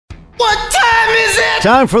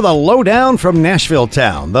Time for the lowdown from Nashville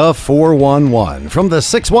town, the 411 from the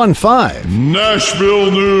 615. Nashville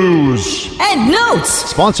News and Notes.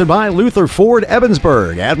 Sponsored by Luther Ford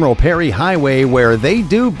Evansburg, Admiral Perry Highway, where they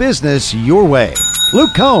do business your way. Luke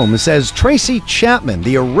Combs says Tracy Chapman,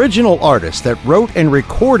 the original artist that wrote and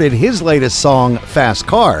recorded his latest song, Fast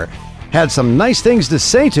Car, had some nice things to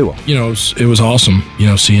say to him. You know, it was awesome,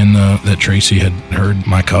 seeing that Tracy had heard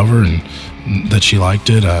my cover and that she liked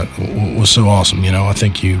it was so awesome. I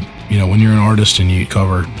think when you're an artist and you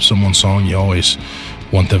cover someone's song, you always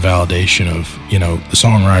want the validation of, the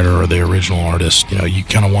songwriter or the original artist. You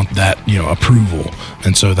kind of want that, approval.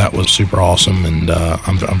 And so that was super awesome, and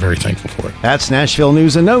I'm very thankful for it. That's Nashville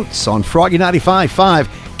News and Notes on Froggy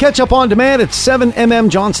 95.5. Catch up on demand at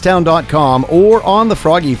 7mmjohnstown.com or on the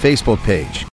Froggy Facebook page.